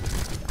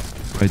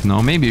 Right now.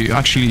 Maybe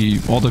actually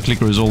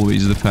auto-clicker is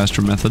always the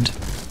faster method.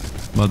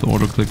 But the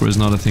auto clicker is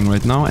not a thing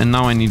right now. And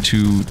now I need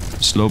to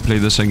slow play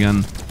this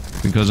again,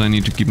 because I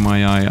need to keep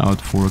my eye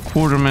out for a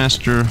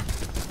quartermaster,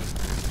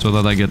 so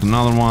that I get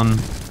another one.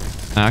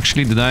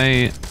 Actually, did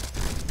I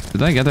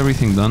get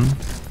everything done?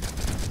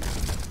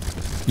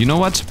 You know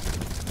what?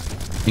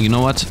 You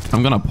know what?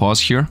 I'm gonna pause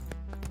here.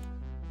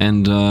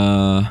 And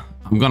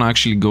I'm gonna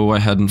actually go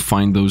ahead and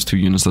find those 2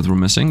 units that were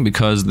missing,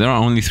 because there are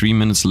only 3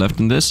 minutes left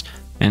in this.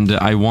 And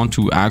I want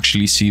to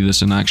actually see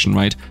this in action,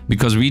 right?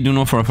 Because we do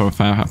know for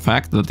a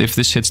fact that if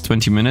this hits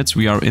 20 minutes,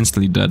 we are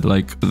instantly dead.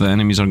 Like, the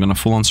enemies are gonna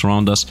full on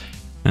surround us.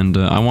 And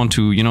I want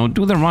to, you know,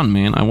 do the run,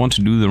 man. I want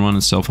to do the run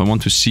itself. I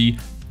want to see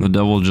the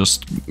devil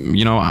just,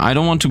 you know, I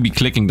don't want to be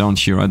clicking down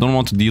here. I don't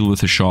want to deal with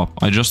the shop.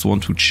 I just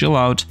want to chill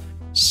out,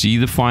 see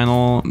the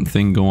final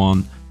thing go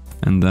on,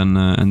 and then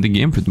end the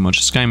game pretty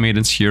much. Sky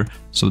Maiden's here,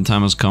 so the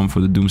time has come for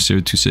the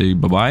Doomsayer to say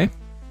bye-bye.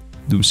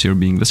 Doomsayer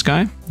being this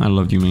guy. I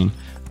love you, man.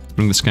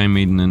 Bring the Sky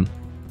Maiden in.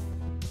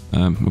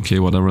 Okay,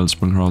 whatever, let's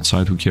bring her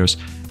outside, who cares.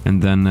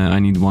 And then I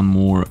need one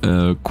more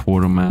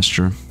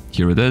Quartermaster.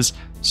 Here it is.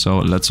 So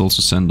let's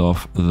also send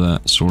off the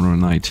Solar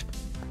Knight.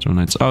 Solar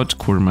Knight's out,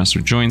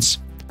 Quartermaster joins.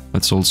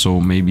 Let's also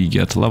maybe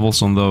get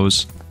levels on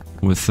those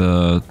with,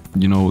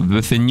 you know,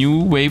 with the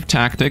new wave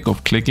tactic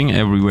of clicking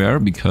everywhere,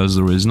 because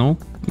there is no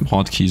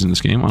hotkeys in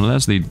this game,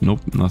 unless they...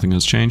 Nope, nothing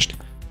has changed.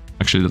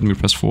 Actually, let me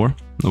press 4.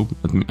 Nope,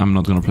 I'm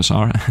not gonna press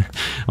R.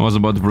 I was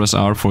about to press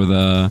R for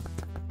the...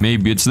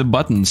 Maybe it's the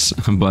buttons,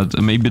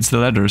 but maybe it's the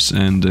letters,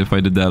 and if I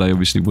did that, I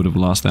obviously would have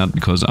lost that,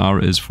 because R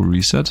is for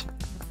reset.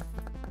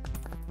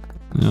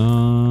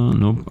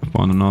 Nope, I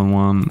found another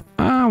one.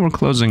 Ah, we're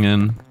closing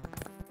in.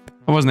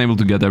 I wasn't able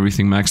to get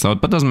everything maxed out,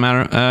 but doesn't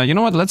matter. You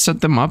know what, let's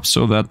set them up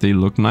so that they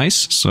look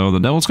nice. So the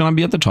devil's gonna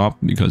be at the top,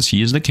 because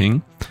he is the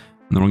king.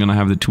 And then we're gonna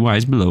have the 2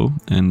 eyes below,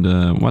 and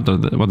what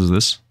is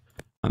this?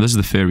 This is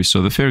the fairy,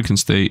 so the fairy can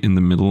stay in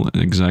the middle,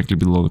 exactly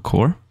below the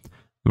core.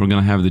 We're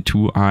gonna have the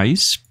 2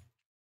 eyes.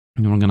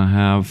 And we're gonna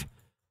have,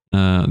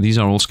 these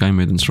are all Sky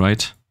Maidens,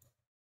 right?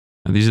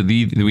 And these are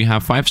we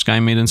have 5 Sky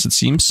Maidens, it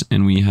seems,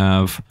 and we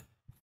have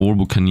 4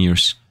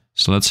 Buccaneers.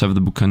 So let's have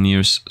the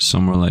Buccaneers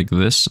somewhere like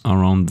this,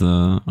 around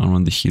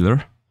the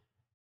healer.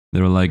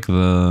 They're like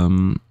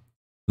the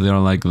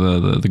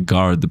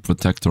guard, the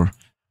protector.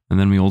 And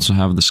then we also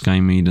have the Sky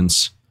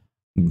Maidens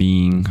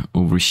being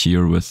over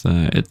here with,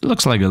 it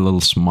looks like a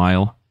little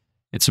smile.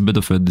 It's a bit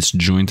of a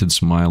disjointed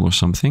smile or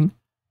something.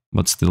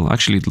 But still,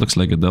 actually, it looks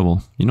like a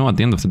devil. You know, at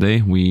the end of the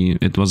day,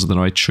 it was the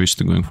right choice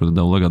to going for the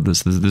devil. Look at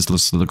this. This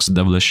looks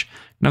devilish. I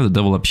can have the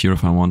devil up here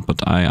if I want,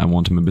 but I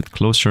want him a bit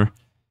closer.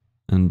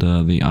 And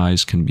the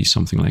eyes can be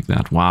something like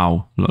that.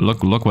 Wow.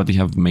 Look what they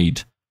have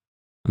made.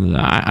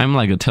 I'm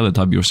like a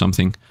Teletubby or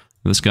something.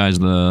 This guy's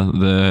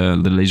the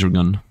laser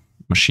gun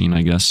machine,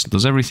 I guess.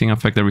 Does everything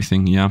affect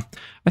everything? Yeah.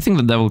 I think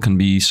the devil can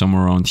be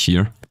somewhere around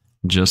here,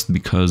 just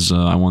because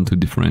I want to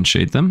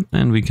differentiate them.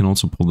 And we can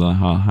also pull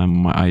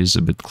my eyes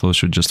a bit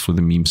closer just for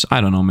the memes.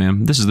 I don't know,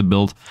 man. This is the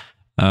build.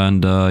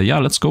 And yeah,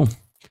 let's go.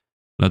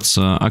 Let's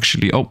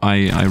actually... Oh,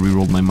 I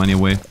re-rolled my money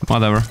away.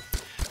 Whatever.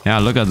 Yeah,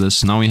 look at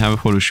this. Now we have a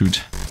photo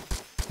shoot.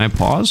 Can I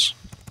pause?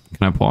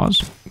 Can I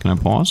pause? Can I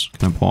pause?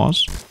 Can I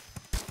pause?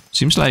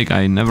 Seems like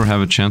I never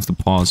have a chance to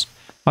pause.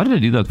 How did I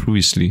do that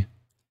previously?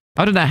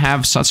 How did I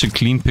have such a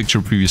clean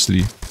picture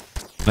previously?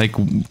 Like,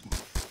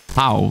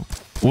 how?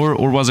 Or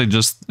was I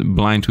just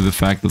blind to the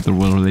fact that there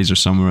was a laser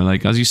somewhere?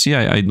 Like, as you see,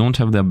 I don't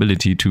have the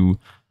ability to,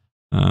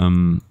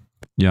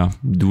 yeah,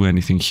 do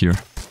anything here.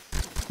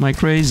 My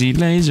crazy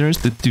lasers.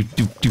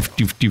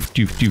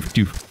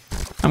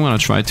 I'm gonna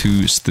try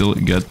to still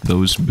get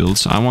those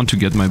builds. I want to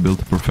get my build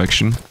to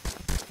perfection.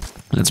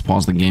 Let's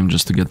pause the game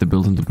just to get the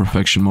build into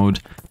perfection mode.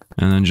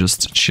 And then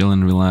just chill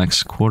and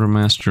relax.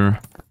 Quartermaster,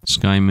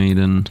 Sky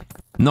Maiden.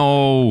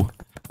 No!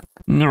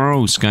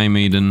 No, Sky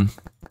Maiden.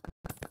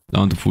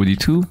 Down to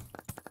 42.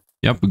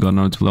 Yep, we got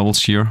another 2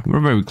 levels here.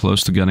 We're very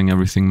close to getting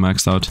everything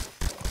maxed out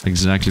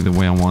exactly the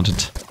way I want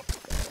it.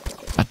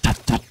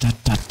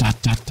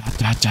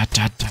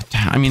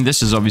 I mean,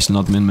 this is obviously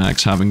not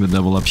min-max having the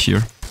devil up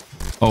here.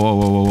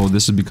 Oh,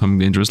 this is becoming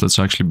dangerous. Let's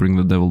actually bring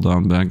the devil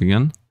down back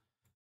again.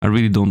 I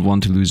really don't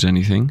want to lose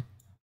anything.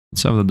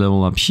 Let's have the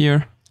devil up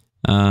here.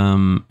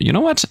 You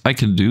know what I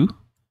can do?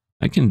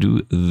 I can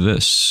do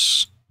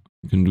this.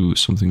 I can do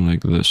something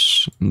like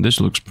this. And this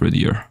looks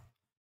prettier.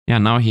 Yeah,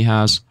 now he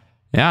has...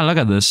 Yeah, look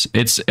at this.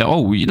 It's...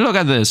 Oh, look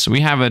at this. We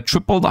have a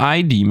tripled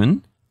eye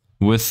demon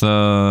with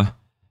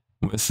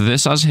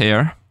this as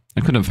hair.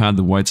 I could have had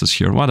the whites as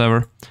here,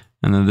 whatever.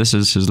 And then this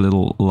is his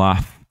little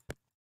laugh.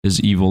 His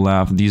evil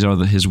laugh. These are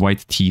his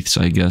white teeth,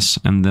 I guess.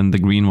 And then the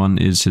green one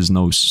is his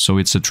nose. So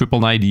it's a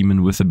tripled eye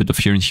demon with a bit of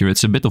here and here.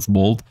 It's a bit of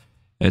bold.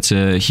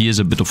 He is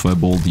a bit of a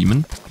bold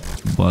demon.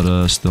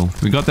 But still.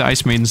 We got the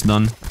Ice Maidens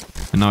done.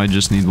 And now I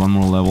just need one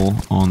more level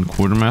on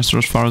Quartermaster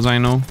as far as I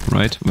know.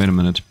 Right? Wait a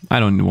minute. I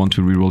don't want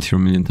to reroll here a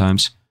million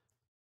times.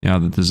 Yeah,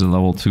 that is a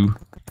level 2.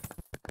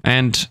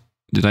 And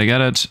did I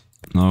get it?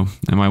 No.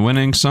 Am I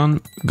winning,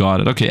 son?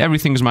 Got it. Okay,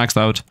 everything's maxed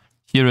out.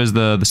 Here is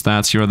the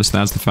stats. Here are the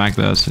stats. The fact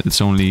that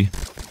it's only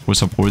 4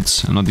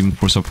 supports, and not even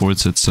 4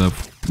 supports. It's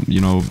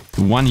you know,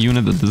 1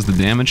 unit that does the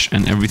damage,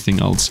 and everything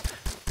else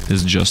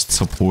is just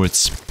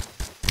supports.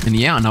 And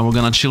yeah, now we're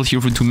gonna chill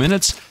here for 2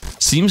 minutes.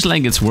 Seems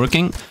like it's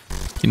working.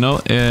 You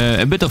know,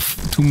 a bit of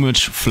too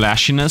much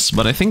flashiness,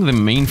 but I think the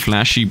main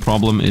flashy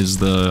problem is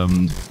the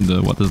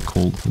what is it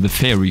called? The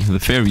fairy. The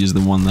fairy is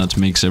the one that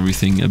makes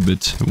everything a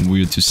bit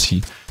weird to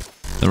see.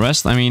 The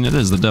rest, I mean, it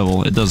is the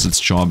devil. It does its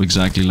job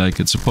exactly like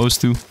it's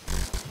supposed to.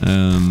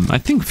 I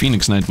think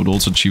Phoenix Knight would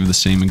also achieve the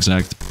same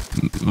exact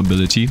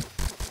ability.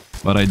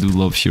 But I do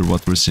love here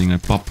what we're seeing,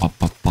 like pop, pop,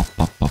 pop, pop,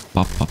 pop, pop,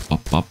 pop, pop,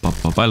 pop, pop, pop,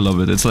 pop. I love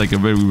it. It's like a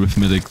very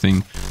rhythmic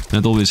thing. And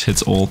it always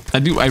hits all.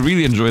 I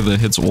really enjoy the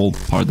hits all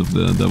part of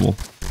the devil.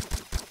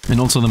 And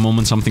also the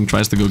moment something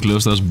tries to go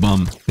close to us,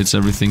 bum, hits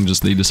everything,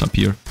 just they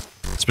disappear.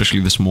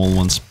 Especially the small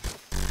ones.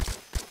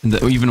 And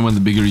even when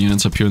the bigger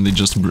units appear and they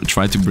just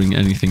try to bring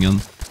anything in.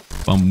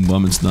 Bum,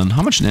 bum, it's done.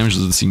 How much damage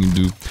does this thing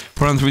do?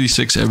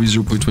 436 every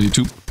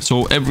 0.22.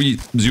 So every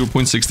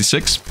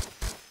 0.66.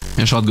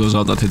 A shot goes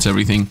out that hits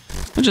everything,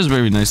 which is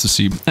very nice to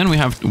see. And we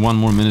have 1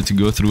 more minute to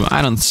go through.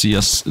 I don't see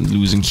us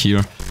losing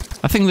here.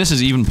 I think this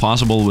is even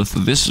possible with...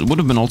 This would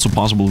have been also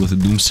possible with the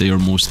Doomsayer,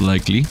 most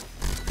likely.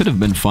 Could have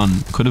been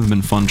fun. Could have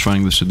been fun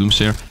trying this with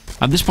Doomsayer.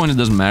 At this point it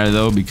doesn't matter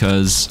though,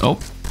 because... Oh,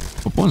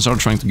 opponents are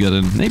trying to get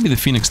in. Maybe the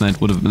Phoenix Knight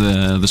would have...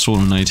 The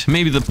Solar Knight.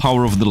 Maybe the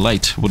power of the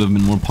light would have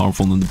been more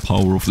powerful than the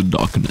power of the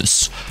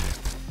darkness.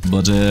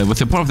 But with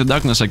the power of the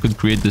darkness I could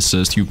create this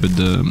stupid...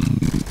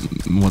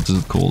 what is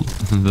it called?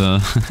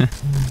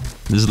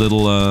 This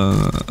little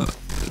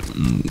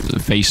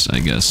face, I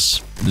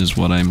guess, is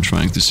what I'm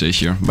trying to say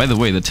here. By the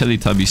way, the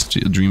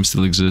Teletubby dream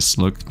still exists.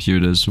 Look, here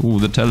it is. Ooh,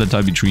 the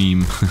Teletubby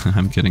dream.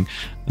 I'm kidding.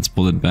 Let's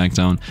pull it back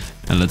down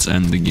and let's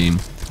end the game.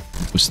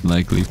 Most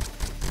likely.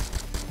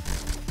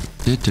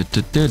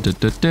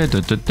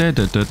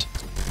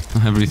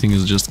 Everything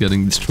is just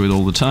getting destroyed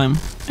all the time.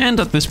 And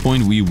at this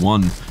point we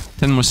won.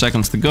 10 more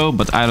seconds to go,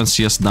 but I don't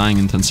see us dying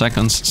in 10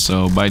 seconds,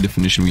 so by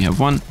definition we have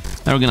won.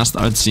 Now we're gonna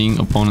start seeing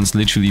opponents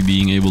literally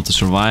being able to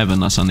survive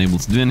and us unable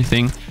to do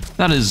anything.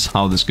 That is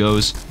how this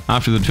goes.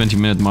 After the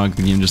 20-minute mark,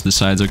 the game just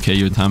decides, okay,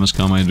 your time has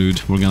come, my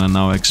dude. We're gonna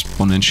now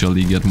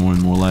exponentially get more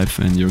and more life,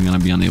 and you're gonna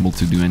be unable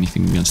to do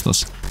anything against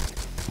us.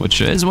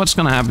 Which is what's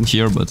gonna happen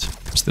here, but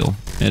still,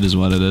 it is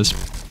what it is.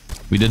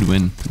 We did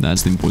win,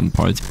 that's the important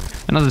part.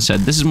 And as I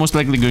said, this is most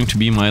likely going to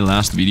be my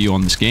last video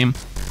on this game.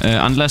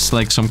 Unless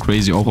like some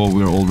crazy, oh,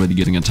 we're already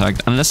getting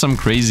attacked. Unless some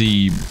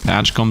crazy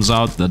patch comes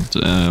out that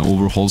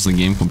overhauls the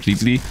game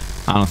completely,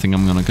 I don't think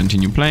I'm gonna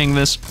continue playing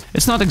this.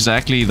 It's not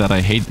exactly that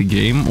I hate the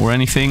game or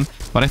anything,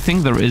 but I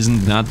think there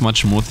isn't that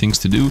much more things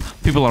to do.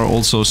 People are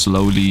also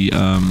slowly,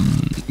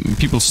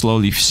 people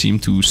slowly seem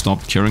to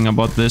stop caring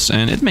about this,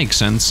 and it makes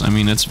sense. I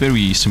mean, it's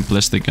very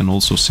simplistic and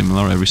also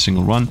similar every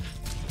single run.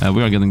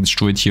 We are getting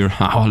destroyed here.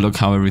 Oh, look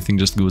how everything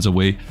just goes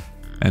away.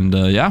 And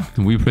yeah,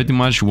 we pretty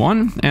much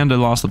won and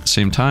lost at the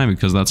same time,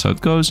 because that's how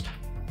it goes.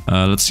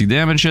 Let's see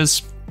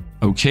damages.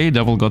 Okay,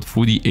 Devil got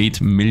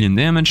 48 million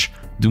damage.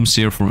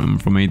 Doomsayer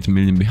from 8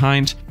 million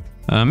behind.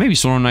 Maybe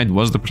Solar Knight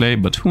was the play,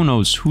 but who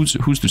knows? Who's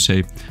to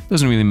say?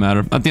 Doesn't really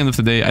matter. At the end of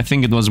the day, I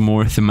think it was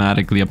more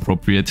thematically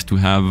appropriate to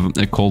have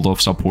a Cold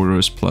of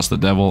supporters plus the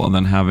Devil, and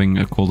then having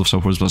a Cold of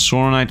supporters plus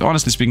Solar Knight.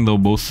 Honestly speaking, though,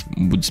 both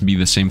would be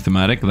the same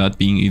thematic, that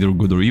being either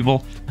good or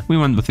evil. We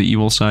went with the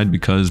evil side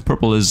because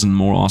purple is a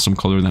more awesome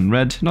color than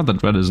red. Not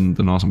that red isn't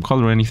an awesome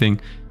color or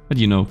anything, but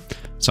you know,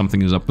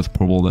 something is up with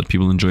purple that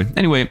people enjoy.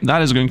 Anyway,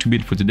 that is going to be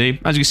it for today.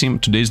 As you can see,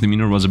 today's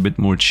demeanor was a bit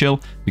more chill,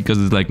 because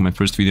it's like my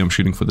first video I'm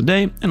shooting for the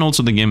day, and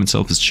also the game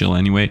itself is chill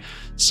anyway.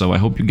 So I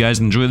hope you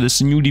guys enjoy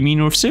this new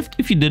demeanor of Sifd.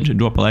 If you did,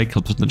 drop a like,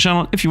 help us on the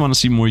channel. If you want to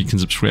see more, you can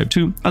subscribe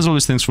too. As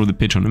always, thanks for the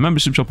Patreon and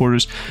membership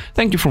supporters.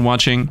 Thank you for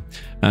watching,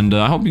 and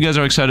I hope you guys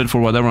are excited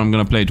for whatever I'm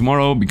gonna play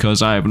tomorrow,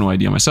 because I have no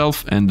idea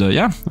myself. And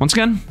yeah, once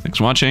again, thanks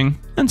for watching,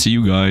 and see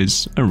you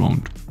guys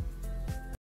around.